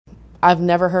I've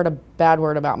never heard a bad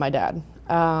word about my dad.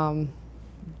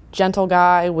 Gentle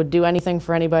guy, would do anything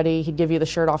for anybody. He'd give you the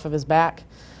shirt off of his back.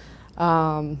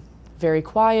 Very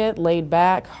quiet, laid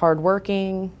back,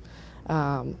 hardworking,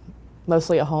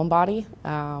 mostly a homebody.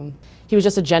 He was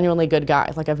just a genuinely good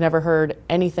guy. Like, I've never heard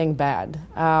anything bad,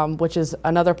 which is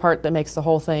another part that makes the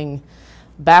whole thing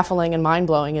baffling and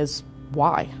mind-blowing is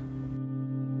why?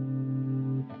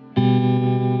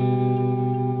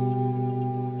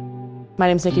 My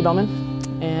name's Nikki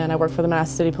Bowman, and I work for the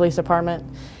Manassas City Police Department,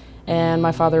 and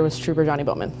my father was Trooper Johnny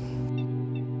Bowman.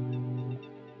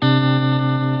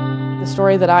 The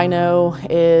story that I know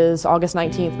is August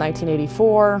 19th,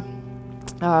 1984.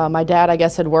 My dad, I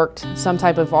guess, had worked some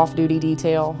type of off-duty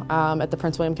detail at the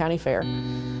Prince William County Fair.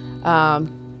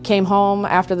 Came home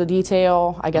after the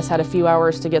detail, I guess had a few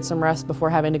hours to get some rest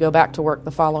before having to go back to work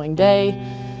the following day.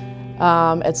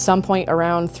 At some point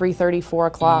around 3:30, 4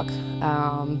 o'clock,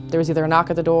 there was either a knock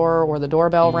at the door or the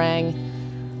doorbell rang.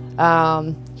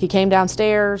 He came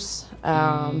downstairs.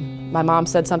 My mom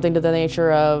said something to the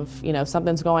nature of, you know,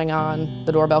 something's going on,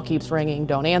 the doorbell keeps ringing,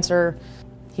 don't answer.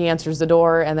 He answers the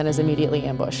door and then is immediately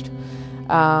ambushed.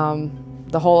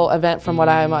 The whole event, from what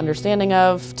I'm understanding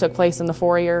of, took place in the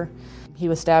foyer. He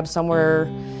was stabbed somewhere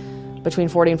between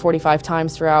 40 and 45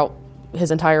 times throughout his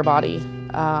entire body.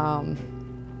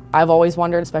 I've always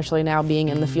wondered, especially now being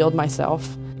in the field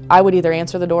myself, I would either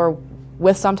answer the door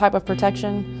with some type of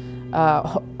protection,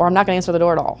 or I'm not going to answer the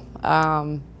door at all.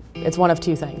 It's one of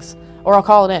two things. Or I'll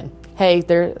call it in. Hey,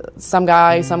 there's some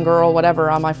guy, some girl, whatever,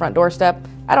 on my front doorstep.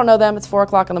 I don't know them, it's 4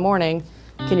 o'clock in the morning.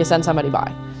 Can you send somebody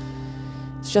by?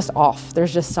 It's just off.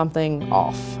 There's just something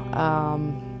off.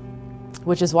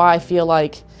 Which is why I feel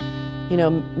like, you know,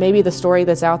 maybe the story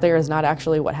that's out there is not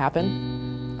actually what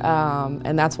happened.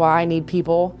 And that's why I need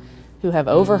people who have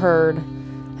overheard,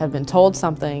 have been told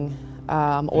something,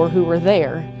 or who were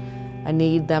there. I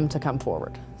need them to come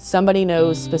forward. Somebody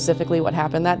knows specifically what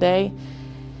happened that day,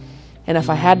 and if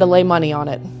I had to lay money on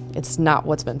it, it's not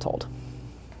what's been told.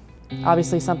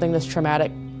 Obviously, something this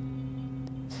traumatic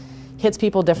hits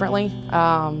people differently.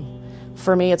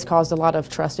 For me, it's caused a lot of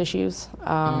trust issues.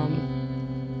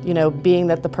 You know, being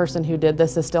that the person who did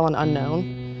this is still an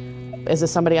unknown. Is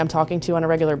this somebody I'm talking to on a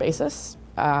regular basis?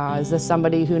 Is this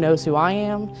somebody who knows who I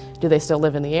am? Do they still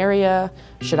live in the area?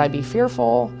 Should I be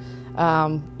fearful?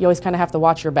 You always kind of have to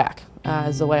watch your back,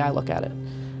 is the way I look at it.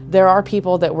 There are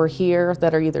people that were here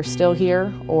that are either still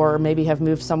here or maybe have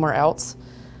moved somewhere else.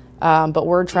 But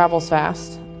word travels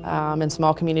fast in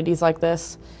small communities like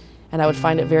this, and I would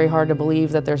find it very hard to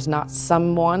believe that there's not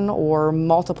someone or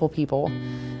multiple people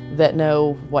that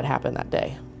know what happened that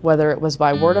day. Whether it was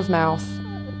by word of mouth,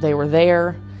 they were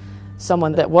there,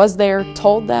 someone that was there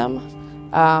told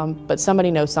them, but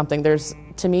somebody knows something.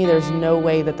 To me, there's no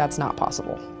way that that's not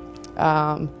possible.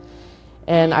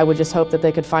 And I would just hope that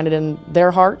they could find it in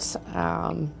their hearts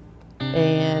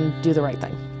and do the right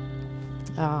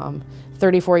thing.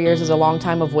 34 years is a long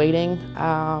time of waiting.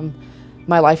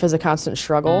 My life is a constant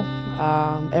struggle.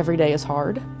 Every day is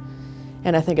hard.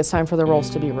 And I think it's time for the roles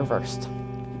to be reversed.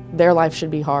 Their life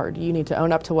should be hard. You need to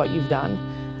own up to what you've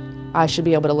done. I should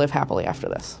be able to live happily after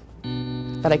this.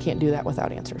 But I can't do that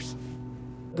without answers.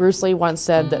 Bruce Lee once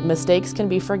said that mistakes can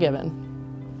be forgiven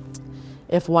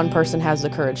if one person has the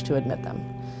courage to admit them.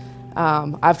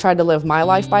 I've tried to live my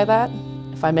life by that.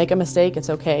 If I make a mistake, it's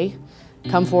okay.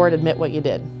 Come forward, admit what you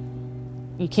did.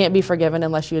 You can't be forgiven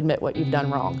unless you admit what you've done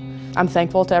wrong. I'm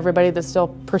thankful to everybody that's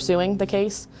still pursuing the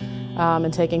case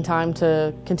and taking time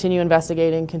to continue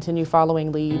investigating, continue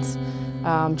following leads,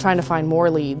 trying to find more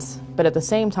leads. But at the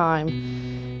same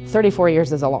time, 34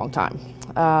 years is a long time.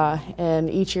 And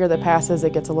each year that passes,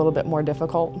 it gets a little bit more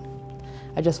difficult.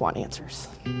 I just want answers.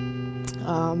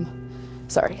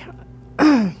 Sorry.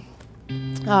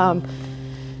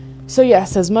 So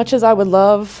yes, as much as I would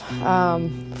love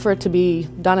for it to be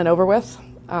done and over with,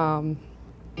 I'm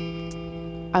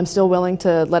still willing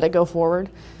to let it go forward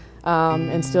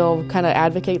and still kind of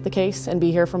advocate the case and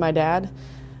be here for my dad.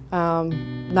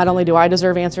 Not only do I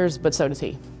deserve answers, but so does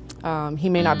he. He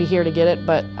may not be here to get it,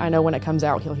 but I know when it comes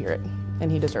out, he'll hear it,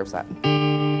 and he deserves that.